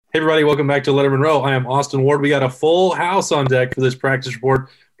Hey, everybody, welcome back to Letterman Row. I am Austin Ward. We got a full house on deck for this practice report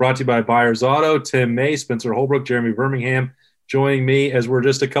brought to you by Byers Auto. Tim May, Spencer Holbrook, Jeremy Birmingham joining me as we're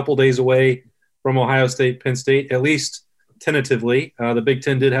just a couple days away from Ohio State, Penn State, at least tentatively. The Big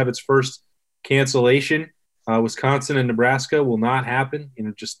Ten did have its first cancellation. Wisconsin and Nebraska will not happen.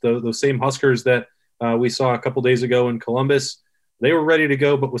 Just those same Huskers that we saw a couple days ago in Columbus. They were ready to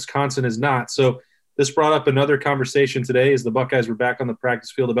go, but Wisconsin is not. So this brought up another conversation today as the Buckeyes were back on the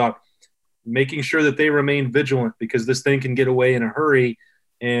practice field about making sure that they remain vigilant because this thing can get away in a hurry.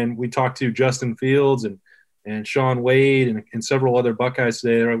 And we talked to Justin Fields and Sean Wade and several other Buckeyes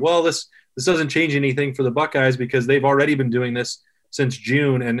today. They're like, well, this doesn't change anything for the Buckeyes because they've already been doing this since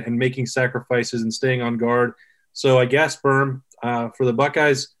June and making sacrifices and staying on guard. So I guess, Berm, for the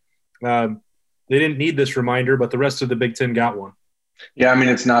Buckeyes, they didn't need this reminder, but the rest of the Big Ten got one. Yeah, I mean,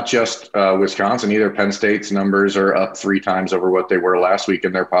 it's not just Wisconsin either. Penn State's numbers are up 3 times over what they were last week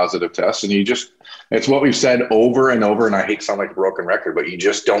in their positive tests. And it's what we've said over and over, and I hate to sound like a broken record, but you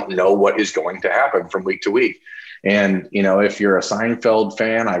just don't know what is going to happen from week to week. And, if you're a Seinfeld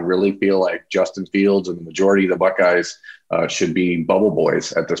fan, I really feel like Justin Fields and the majority of the Buckeyes should be bubble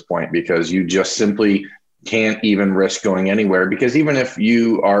boys at this point because you just simply can't even risk going anywhere because even if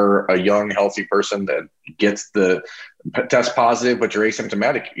you are a young, healthy person that gets the test positive, but you're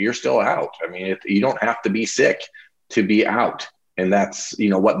asymptomatic, you're still out. I mean, you don't have to be sick to be out. And that's,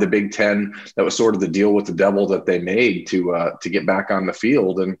 what the Big Ten, that was sort of the deal with the devil that they made to get back on the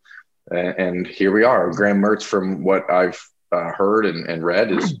field. And here we are. Graham Mertz, from what I've heard and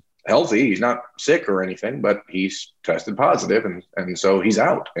read, is healthy. He's not sick or anything, but he's tested positive. And so he's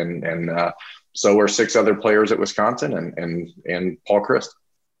out. And so are 6 other players at Wisconsin and Paul Chryst.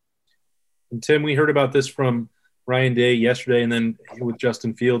 And Tim, we heard about this from Ryan Day yesterday and then with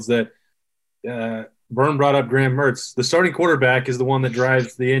Justin Fields that Byrne brought up Graham Mertz. The starting quarterback is the one that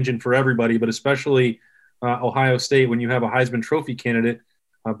drives the engine for everybody, but especially Ohio State when you have a Heisman Trophy candidate.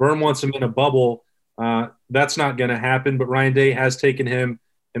 Byrne wants him in a bubble. That's not going to happen, but Ryan Day has taken him,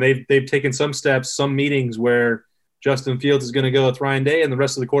 and they've taken some steps, some meetings where Justin Fields is going to go with Ryan Day, and the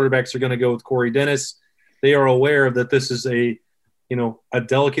rest of the quarterbacks are going to go with Corey Dennis. They are aware that this is a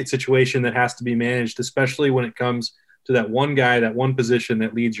delicate situation that has to be managed, especially when it comes to that one guy, that one position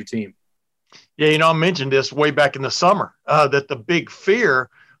that leads your team. Yeah, I mentioned this way back in the summer, that the big fear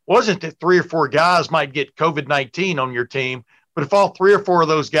wasn't that 3 or 4 guys might get COVID-19 on your team, but if all 3 or 4 of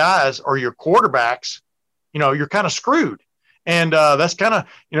those guys are your quarterbacks, you're kind of screwed. And that's kind of,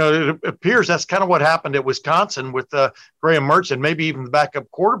 it appears that's kind of what happened at Wisconsin with Graham Mertz and maybe even the backup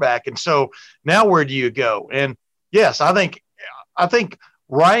quarterback. And so now where do you go? And yes, I think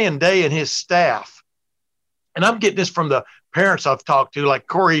Ryan Day and his staff, and I'm getting this from the parents I've talked to, like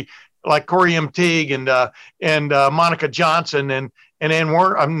Corey M. Teague and Monica Johnson and Nan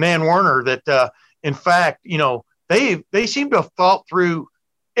Werner, that in fact, they seem to have thought through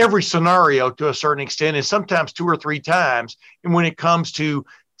every scenario to a certain extent, and sometimes 2 or 3 times. And when it comes to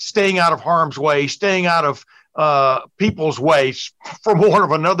staying out of harm's way, staying out of people's way, for more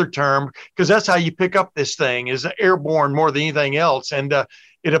of another term, because that's how you pick up this thing, is airborne more than anything else. And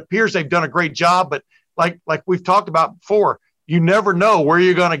it appears they've done a great job, but like we've talked about before, you never know where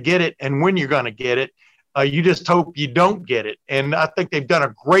you're going to get it and when you're going to get it. You just hope you don't get it. And I think they've done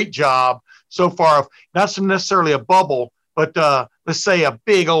a great job so far of not necessarily a bubble, but let's say a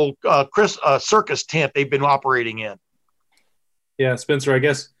big old circus tent they've been operating in. Yeah, Spencer, I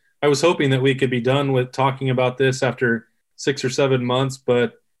guess I was hoping that we could be done with talking about this after 6 or 7 months,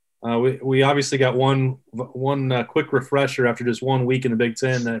 but we obviously got one quick refresher after just 1 week in the Big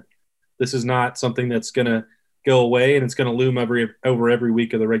Ten that this is not something that's going to go away, and it's going to loom over every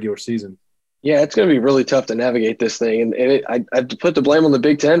week of the regular season. Yeah, it's going to be really tough to navigate this thing. And I put the blame on the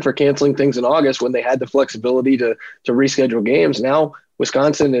Big Ten for canceling things in August when they had the flexibility to reschedule games. Now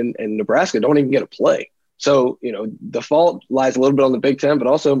Wisconsin and Nebraska don't even get to play. So, the fault lies a little bit on the Big Ten, but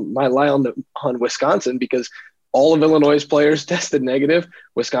also might lie on Wisconsin because all of Illinois' players tested negative.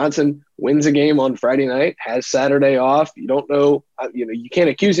 Wisconsin wins a game on Friday night, has Saturday off. You don't know, you can't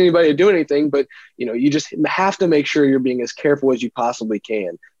accuse anybody of doing anything, but, you just have to make sure you're being as careful as you possibly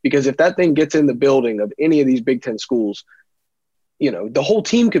can. Because if that thing gets in the building of any of these Big Ten schools, the whole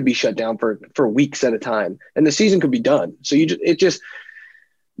team could be shut down for weeks at a time, and the season could be done. So you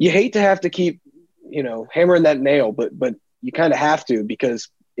hate to have to keep, hammering that nail, but you kind of have to, because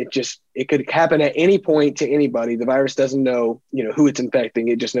it could happen at any point to anybody. The virus doesn't know, who it's infecting.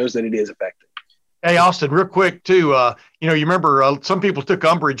 It just knows that it is affecting. Hey, Austin, real quick too. You remember some people took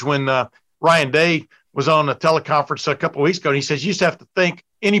umbrage when Ryan Day was on a teleconference a couple of weeks ago, and he says, you just have to think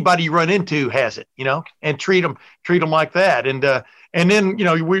anybody you run into has it, and treat them like that. And And then,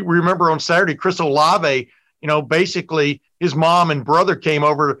 we remember on Saturday, Chris Olave, basically his mom and brother came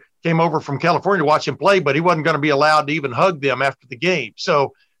over from California to watch him play, but he wasn't going to be allowed to even hug them after the game.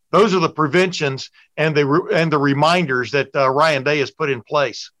 So those are the preventions and the reminders that Ryan Day has put in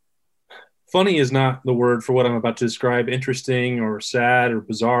place. Funny is not the word for what I'm about to describe. Interesting or sad or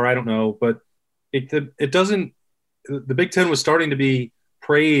bizarre, I don't know. But it doesn't – the Big Ten was starting to be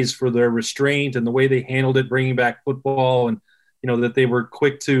praised for their restraint and the way they handled it, bringing back football, and, that they were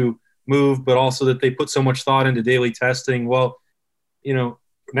quick to move, but also that they put so much thought into daily testing. Well,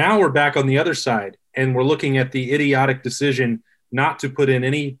 now we're back on the other side, and we're looking at the idiotic decision not to put in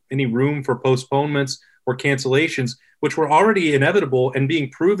any room for postponements or cancellations, which were already inevitable and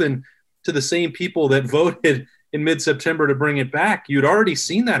being proven to the same people that voted in mid-September to bring it back. You'd already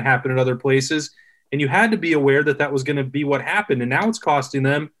seen that happen in other places, and you had to be aware that that was going to be what happened. And now it's costing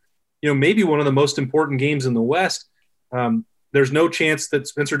them, maybe one of the most important games in the West. There's no chance that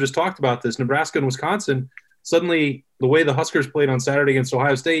Spencer just talked about this. Nebraska and Wisconsin, suddenly the way the Huskers played on Saturday against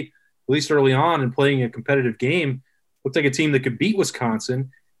Ohio State, at least early on in playing a competitive game, looked like a team that could beat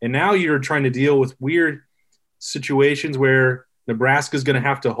Wisconsin. And now you're trying to deal with weird situations where Nebraska is going to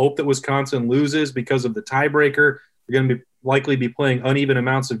have to hope that Wisconsin loses because of the tiebreaker. They're going to likely be playing uneven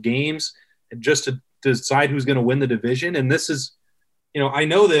amounts of games just to decide who's going to win the division. And this is, I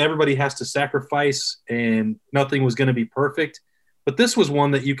know that everybody has to sacrifice and nothing was going to be perfect, but this was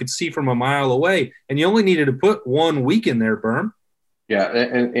one that you could see from a mile away, and you only needed to put 1 week in there, Berm. Yeah,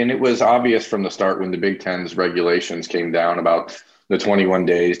 and it was obvious from the start when the Big Ten's regulations came down about the 21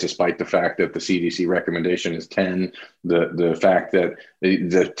 days, despite the fact that the CDC recommendation is 10, the fact that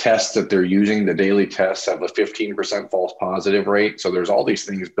the tests that they're using, the daily tests, have a 15% false positive rate. So there's all these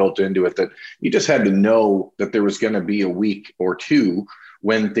things built into it that you just had to know that there was going to be a week or two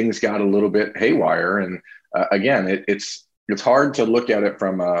when things got a little bit haywire. And again, it's hard to look at it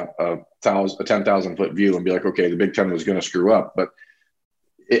from a 10,000 foot view and be like, okay, the Big Ten was going to screw up, but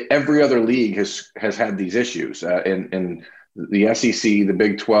every other league has had these issues, and the SEC, the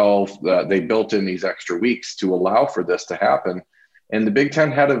Big 12, they built in these extra weeks to allow for this to happen. And the Big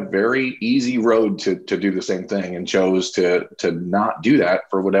Ten had a very easy road to do the same thing and chose to not do that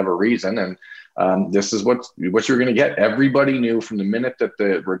for whatever reason. And this is what you're going to get. Everybody knew from the minute that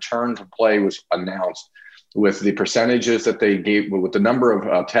the return to play was announced, with the percentages that they gave, with the number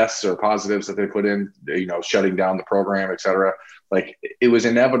of tests or positives that they put in, shutting down the program, et cetera. Like, it was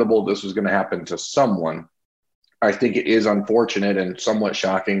inevitable this was going to happen to someone. I think it is unfortunate and somewhat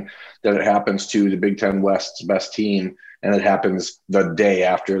shocking that it happens to the Big Ten West's best team, and it happens the day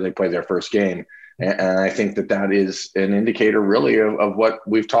after they play their first game. And I think that is an indicator really of what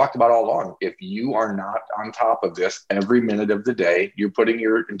we've talked about all along. If you are not on top of this every minute of the day, you're putting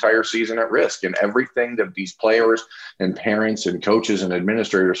your entire season at risk. And everything that these players and parents and coaches and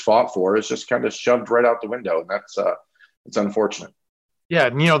administrators fought for is just kind of shoved right out the window. And that's it's unfortunate. Yeah.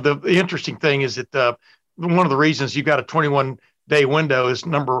 And, the interesting thing is that one of the reasons you've got a 21-day window is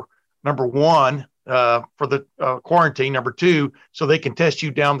number one, for the quarantine, number two, so they can test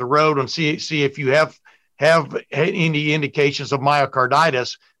you down the road and see if you have any indications of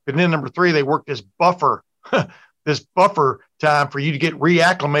myocarditis. But then number three, they work this buffer time for you to get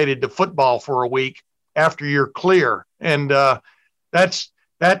reacclimated to football for a week after you're clear. And that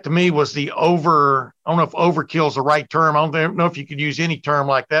to me was the I don't know if overkill is the right term. I don't know if you could use any term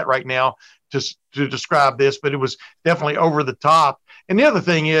like that right now to describe this, but it was definitely over the top. And the other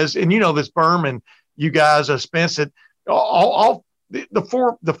thing is, and this, Berm, and you guys, Spence, that all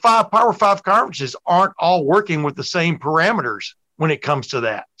the five Power Five conferences aren't all working with the same parameters when it comes to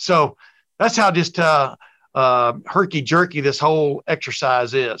that. So that's how just herky jerky this whole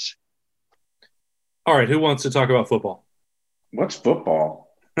exercise is. All right, who wants to talk about football? What's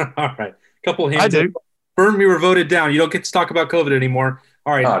football? All right, couple hands. I do. Up. Berm, you were voted down. You don't get to talk about COVID anymore.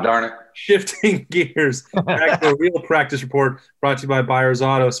 All right. Oh, darn it. Shifting gears back to a real practice report brought to you by Byers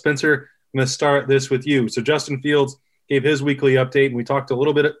Auto. Spencer, I'm going to start this with you. So Justin Fields gave his weekly update, and we talked a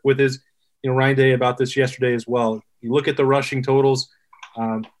little bit with his, Ryan Day about this yesterday as well. You look at the rushing totals.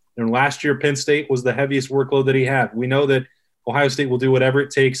 Last year, Penn State was the heaviest workload that he had. We know that Ohio State will do whatever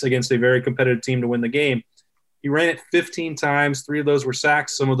it takes against a very competitive team to win the game. He ran it 15 times. 3 of those were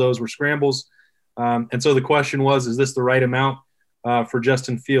sacks. Some of those were scrambles. And so the question was, is this the right amount for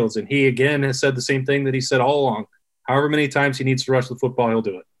Justin Fields? And he, again, has said the same thing that he said all along. However many times he needs to rush the football, he'll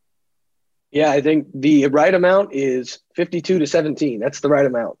do it. Yeah, I think the right amount is 52-17. That's the right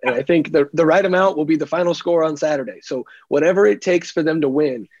amount. And I think the right amount will be the final score on Saturday. So whatever it takes for them to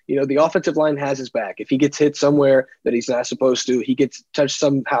win, the offensive line has his back. If he gets hit somewhere that he's not supposed to, he gets touched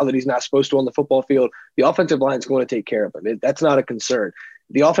somehow that he's not supposed to on the football field, the offensive line is going to take care of him. That's not a concern.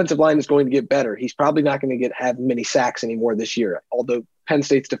 The offensive line is going to get better. He's probably not going to have many sacks anymore this year, although Penn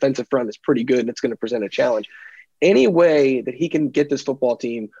State's defensive front is pretty good and it's going to present a challenge. Any way that he can get this football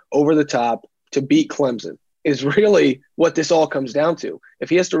team over the top to beat Clemson is really what this all comes down to.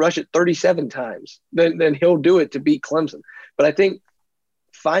 If he has to rush it 37 times, then he'll do it to beat Clemson. But I think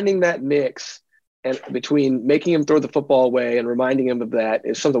finding that mix and between making him throw the football away and reminding him of that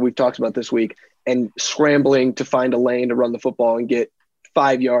is something we've talked about this week, and scrambling to find a lane to run the football and get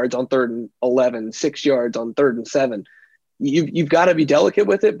 5 yards on 3rd and 11, 6 yards on 3rd and 7. You've got to be delicate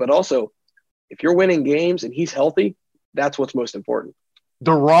with it, but also if you're winning games and he's healthy, that's what's most important.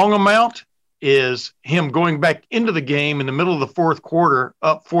 The wrong amount is him going back into the game in the middle of the fourth quarter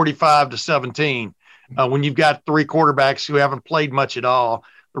up 45-17 when you've got 3 quarterbacks who haven't played much at all.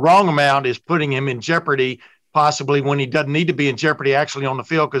 The wrong amount is putting him in jeopardy, possibly when he doesn't need to be in jeopardy actually on the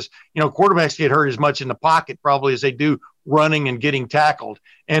field, because, quarterbacks get hurt as much in the pocket probably as they do running and getting tackled.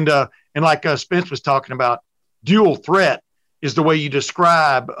 And like Spence was talking about, dual threat is the way you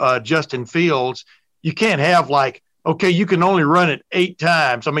describe Justin Fields. You can't have okay, you can only run it 8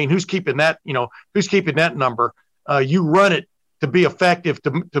 times. I mean, who's keeping that? Who's keeping that number? You run it to be effective,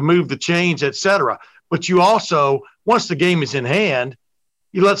 to move the chains, etc. But you also, once the game is in hand,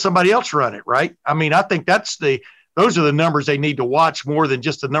 you let somebody else run it, right? I mean, I think those are the numbers they need to watch more than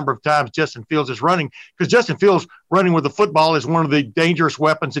just the number of times Justin Fields is running, because Justin Fields running with the football is one of the dangerous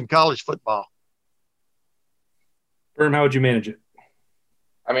weapons in college football. Berm, how would you manage it?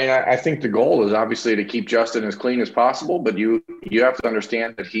 I mean, I think the goal is obviously to keep Justin as clean as possible, but you have to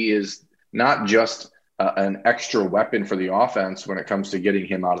understand that he is not just an extra weapon for the offense when it comes to getting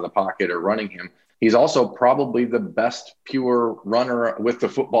him out of the pocket or running him. He's also probably the best pure runner with the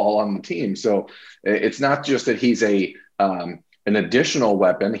football on the team. So it's not just that he's an additional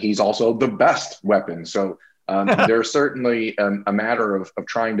weapon. He's also the best weapon. So there's certainly a matter of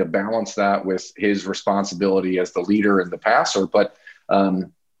trying to balance that with his responsibility as the leader and the passer. But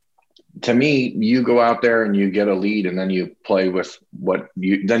to me, you go out there and you get a lead, and then you play with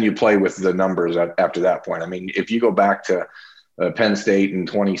the numbers after that point. I mean, if you go back to Penn State in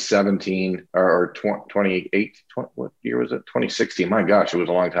 2017 or 28, what year was it? 2016. My gosh, it was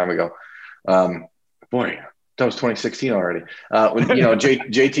a long time ago. Boy, that was 2016 already. When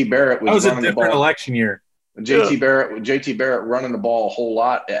JT Barrett was running the ball. That was a different election year. JT Barrett running the ball a whole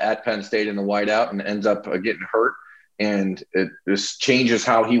lot at Penn State in the whiteout and ends up getting hurt. And this changes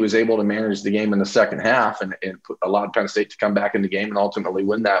how he was able to manage the game in the second half and allowed Penn State to come back in the game and ultimately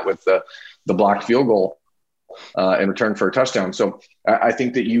win that with the blocked field goal in return for a touchdown. So I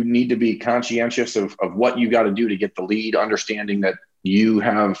think that you need to be conscientious of what you got to do to get the lead, understanding that you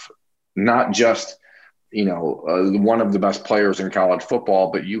have not just, one of the best players in college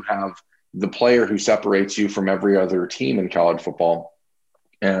football, but you have the player who separates you from every other team in college football.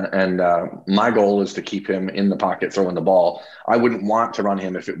 And my goal is to keep him in the pocket throwing the ball. I wouldn't want to run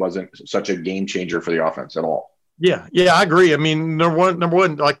him if it wasn't such a game changer for the offense at all. Yeah, I agree. I mean, number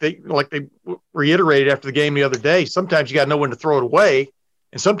one, like they reiterated after the game the other day, sometimes you got to know when to throw it away,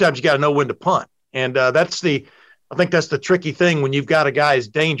 and sometimes you got to know when to punt. And I think that's the tricky thing when you've got a guy as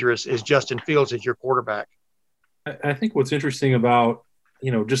dangerous as Justin Fields as your quarterback. I think what's interesting about,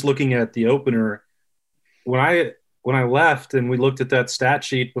 just looking at the opener, when I left and we looked at that stat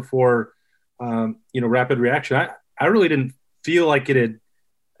sheet before, rapid reaction, I really didn't feel like it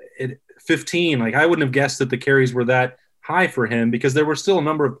had 15. Like, I wouldn't have guessed that the carries were that high for him, because there were still a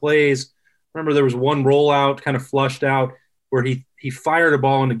number of plays. Remember, there was one rollout kind of flushed out where he fired a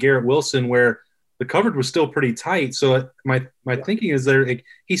ball into Garrett Wilson where the coverage was still pretty tight. So my thinking is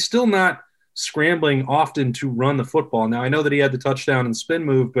he's still not scrambling often to run the football. Now, I know that he had the touchdown and spin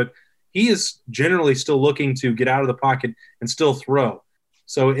move, but he is generally still looking to get out of the pocket and still throw.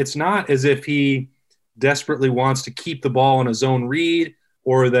 So it's not as if he desperately wants to keep the ball in a zone read,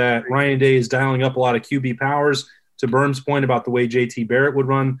 or that Ryan Day is dialing up a lot of QB powers. To Berm's point about the way JT Barrett would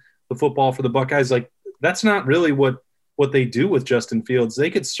run the football for the Buckeyes, that's not really what they do with Justin Fields. They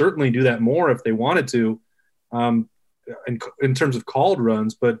could certainly do that more if they wanted to, in terms of called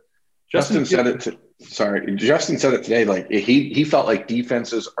runs. But Justin said it today. He felt like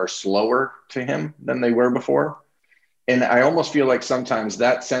defenses are slower to him than they were before. And I almost feel like sometimes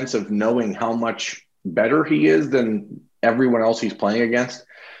that sense of knowing how much better he is than everyone else he's playing against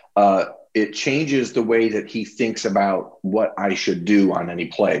it changes the way that he thinks about what I should do on any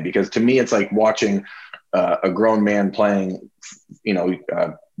play. Because to me, it's like watching a grown man playing,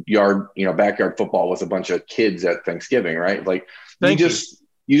 backyard football with a bunch of kids at Thanksgiving, right? Like you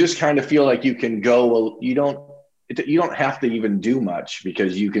just kind of feel like you can go, well, you don't have to even do much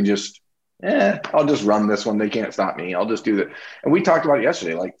because you can just, I'll just run this one. They can't stop me. I'll just do that. And we talked about it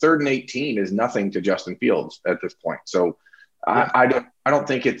yesterday, like 3rd and 18 is nothing to Justin Fields at this point. So I don't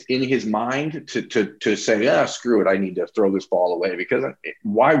think it's in his mind to say, screw it, I need to throw this ball away, because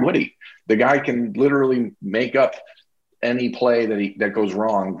why would he? The guy can literally make up any play that goes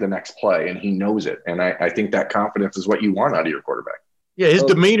wrong the next play, and he knows it. And I think that confidence is what you want out of your quarterback. Yeah, his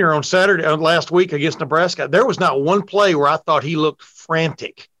demeanor on Saturday, last week against Nebraska, there was not one play where I thought he looked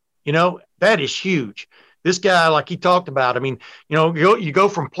frantic. That is huge. This guy, like he talked about, I mean, you go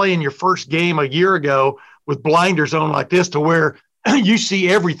from playing your first game a year ago with blinders on like this to where you see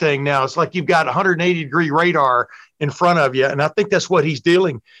everything now. It's like you've got 180-degree radar in front of you. And I think that's what he's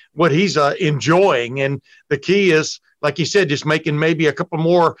enjoying. And the key is, like you said, just making maybe a couple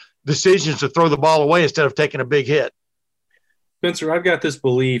more decisions to throw the ball away instead of taking a big hit. Spencer, I've got this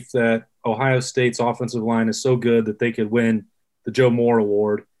belief that Ohio State's offensive line is so good that they could win the Joe Moore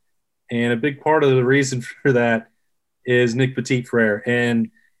Award. And a big part of the reason for that is Nick Petit-Frere. And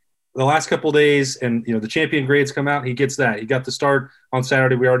the last couple of days, and the champion grades come out, he gets that. He got the start on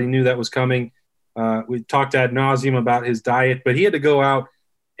Saturday. We already knew that was coming. We talked ad nauseum about his diet, but he had to go out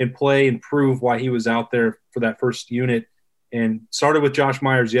and play and prove why he was out there for that first unit. And started with Josh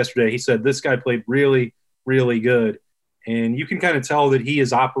Myers yesterday. He said this guy played really, really good. And you can kind of tell that he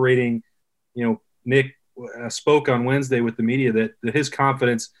is operating, Nick spoke on Wednesday with the media that his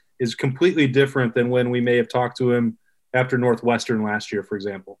confidence is completely different than when we may have talked to him after Northwestern last year, for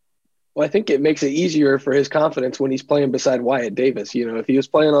example. Well, I think it makes it easier for his confidence when he's playing beside Wyatt Davis. If he was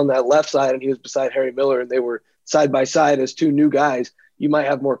playing on that left side and he was beside Harry Miller and they were side by side as two new guys, you might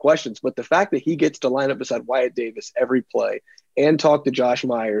have more questions. But the fact that he gets to line up beside Wyatt Davis every play and talk to Josh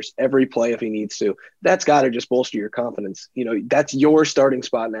Myers every play if he needs to, that's got to just bolster your confidence. That's your starting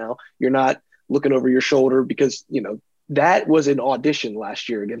spot now. You're not looking over your shoulder because, that was an audition last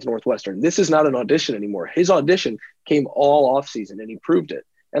year against Northwestern. This is not an audition anymore. His audition came all offseason and he proved it.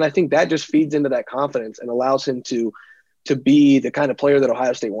 And I think that just feeds into that confidence and allows him to be the kind of player that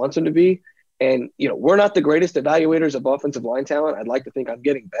Ohio State wants him to be. And, we're not the greatest evaluators of offensive line talent. I'd like to think I'm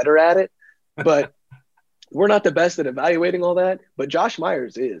getting better at it, but we're not the best at evaluating all that. But Josh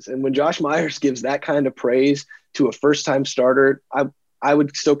Myers is. And when Josh Myers gives that kind of praise to a first-time starter, I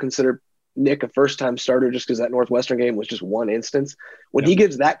would still consider Nick a first-time starter just because that Northwestern game was just one instance. When he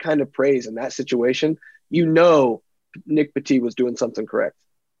gives that kind of praise in that situation, Nick Petit was doing something correct.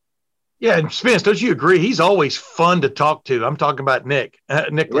 Yeah, and Spence, don't you agree? He's always fun to talk to. I'm talking about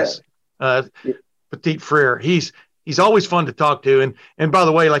Nicholas Petit-Frere. He's always fun to talk to. And by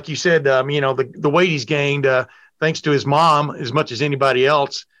the way, like you said, the weight he's gained thanks to his mom as much as anybody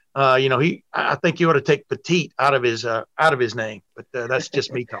else. I think you ought to take Petite out of his name, but that's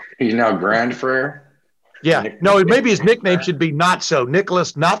just me talking. He's now Grand Frere. Yeah, no, maybe his nickname should be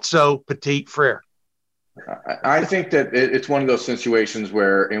Nicholas Not So Petit-Frere. I think that it's one of those situations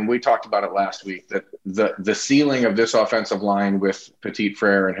where, and we talked about it last week, that the ceiling of this offensive line with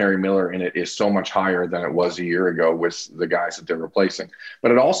Petit-Frere and Harry Miller in it is so much higher than it was a year ago with the guys that they're replacing.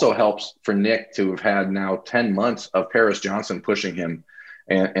 But it also helps for Nick to have had now 10 months of Paris Johnson pushing him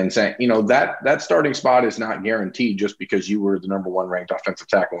and saying, that starting spot is not guaranteed just because you were the number 1 ranked offensive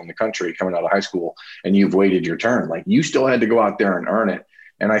tackle in the country coming out of high school and you've waited your turn. Like, you still had to go out there and earn it.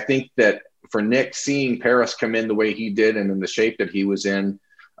 And I think that for Nick, seeing Paris come in the way he did and in the shape that he was in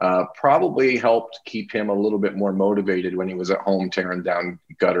probably helped keep him a little bit more motivated when he was at home tearing down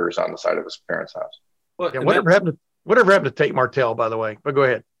gutters on the side of his parents' house. Well, yeah, whatever happened to Tate Martell, by the way? But go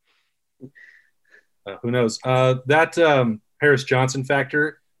ahead. Who knows? That Paris Johnson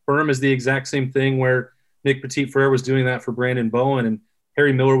factor for him is the exact same thing where Nick Petit-Frere was doing that for Brandon Bowen and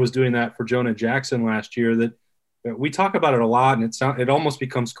Harry Miller was doing that for Jonah Jackson last year. That we talk about it a lot, and it almost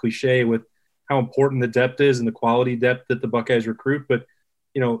becomes cliche with how important the depth is and the quality depth that the Buckeyes recruit. But,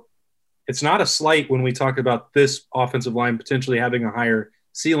 it's not a slight when we talk about this offensive line potentially having a higher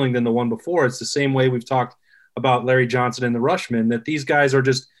ceiling than the one before. It's the same way we've talked about Larry Johnson and the Rushmen, that these guys are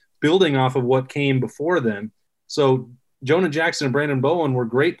just building off of what came before them. So Jonah Jackson and Brandon Bowen were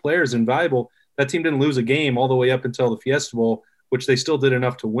great players and valuable. That team didn't lose a game all the way up until the Fiesta Bowl, which they still did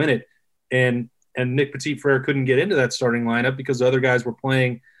enough to win it. And Nick Petit-Frere couldn't get into that starting lineup because the other guys were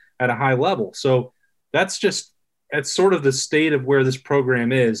playing at a high level. So that's sort of the state of where this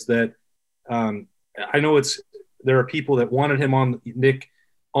program is. That I know there are people that wanted him on Nick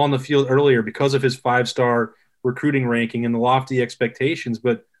on the field earlier because of his 5-star recruiting ranking and the lofty expectations.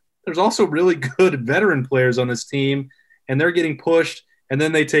 But there's also really good veteran players on this team, and they're getting pushed, and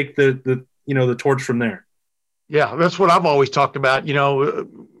then they take the torch from there. Yeah, that's what I've always talked about.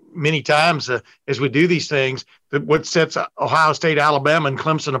 Many times as we do these things, that what sets Ohio State, Alabama, and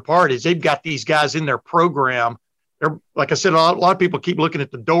Clemson apart is they've got these guys in their program. They're, like I said, a lot of people keep looking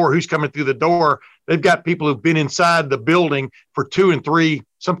at the door, who's coming through the door. They've got people who've been inside the building for 2 and 3,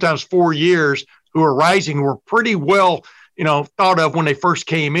 sometimes 4 years, who are rising, who are pretty well, thought of when they first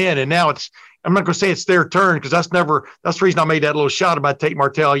came in. And now I'm not going to say it's their turn, because that's the reason I made that little shot about Tate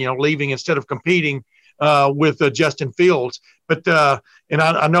Martell, leaving instead of competing with Justin Fields. But and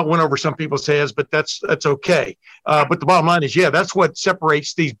I know it went over some people's heads, but that's okay. But the bottom line is, that's what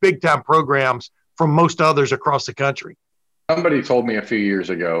separates these big time programs from most others across the country. Somebody told me a few years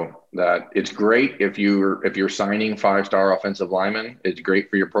ago that it's great if you're signing 5-star offensive linemen. It's great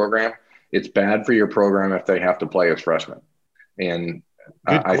for your program. It's bad for your program if they have to play as freshmen. And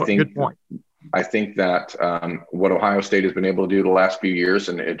good point. I think that what Ohio State has been able to do the last few years,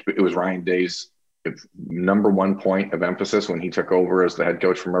 and it was Ryan Day's number one point of emphasis when he took over as the head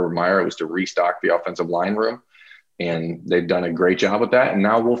coach from Urban Meyer, it was to restock the offensive line room. And they've done a great job with that. And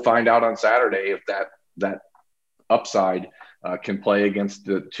now we'll find out on Saturday if that upside can play against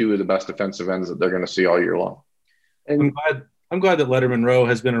the 2 of the best defensive ends that they're going to see all year long. And I'm glad that Letterman Row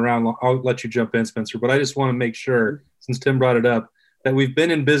has been around. I'll let you jump in, Spencer, but I just want to make sure, since Tim brought it up, that we've been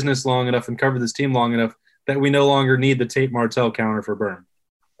in business long enough and covered this team long enough that we no longer need the Tate Martell counter for Berm.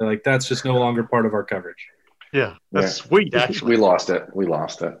 Like, that's just no longer part of our coverage. Yeah, that's sweet, actually. We lost it.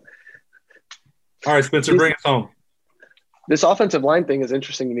 All right, Spencer, bring us home. This offensive line thing is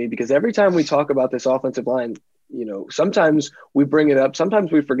interesting to me because every time we talk about this offensive line, sometimes we bring it up,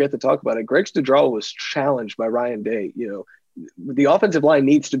 sometimes we forget to talk about it. Greg Studrawa was challenged by Ryan Day. The offensive line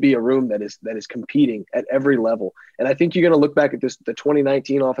needs to be a room that is competing at every level. And I think you're going to look back at the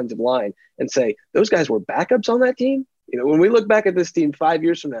 2019 offensive line and say, those guys were backups on that team. When we look back at this team 5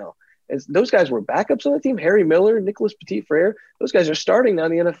 years from now, and those guys were backups on the team, Harry Miller, Nicholas Petit-Frere, those guys are starting now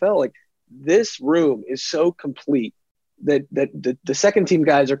in the NFL. Like, this room is so complete that the second team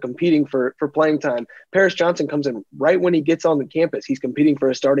guys are competing for playing time. Paris Johnson comes in right when he gets on the campus. He's competing for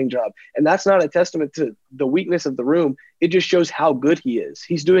a starting job. And that's not a testament to the weakness of the room. It just shows how good he is.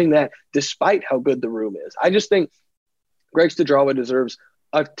 He's doing that despite how good the room is. I just think Greg Studrawa deserves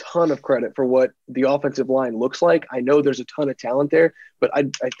a ton of credit for what the offensive line looks like. I know there's a ton of talent there, but I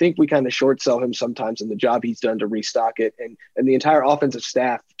think we kind of short sell him sometimes in the job he's done to restock it and the entire offensive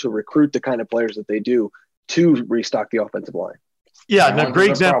staff to recruit the kind of players that they do to restock the offensive line. Yeah, no,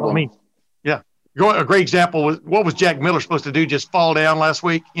 great example. I mean, yeah, a great example was what was Jack Miller supposed to do? Just fall down last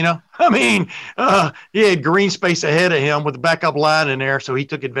week? He had green space ahead of him with the backup line in there, so he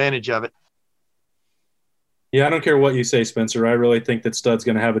took advantage of it. Yeah, I don't care what you say, Spencer. I really think that Stud's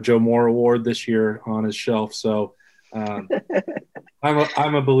going to have a Joe Moore Award this year on his shelf. So I'm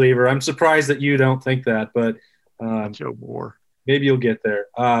a believer. I'm surprised that you don't think that, but Joe Moore. Maybe you'll get there.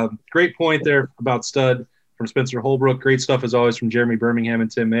 Great point there about Stud from Spencer Holbrook. Great stuff as always from Jeremy Birmingham and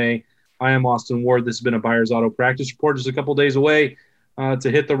Tim May. I am Austin Ward. This has been a Buyers Auto Practice Report. Just a couple days away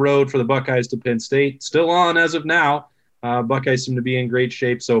to hit the road for the Buckeyes to Penn State. Still on as of now. Buckeyes seem to be in great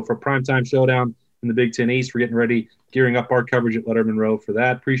shape. So for primetime showdown in the Big Ten East, we're getting ready, gearing up our coverage at Letterman Row for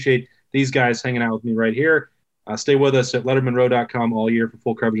that. Appreciate these guys hanging out with me right here. Stay with us at lettermanrow.com all year for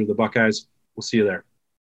full coverage of the Buckeyes. We'll see you there.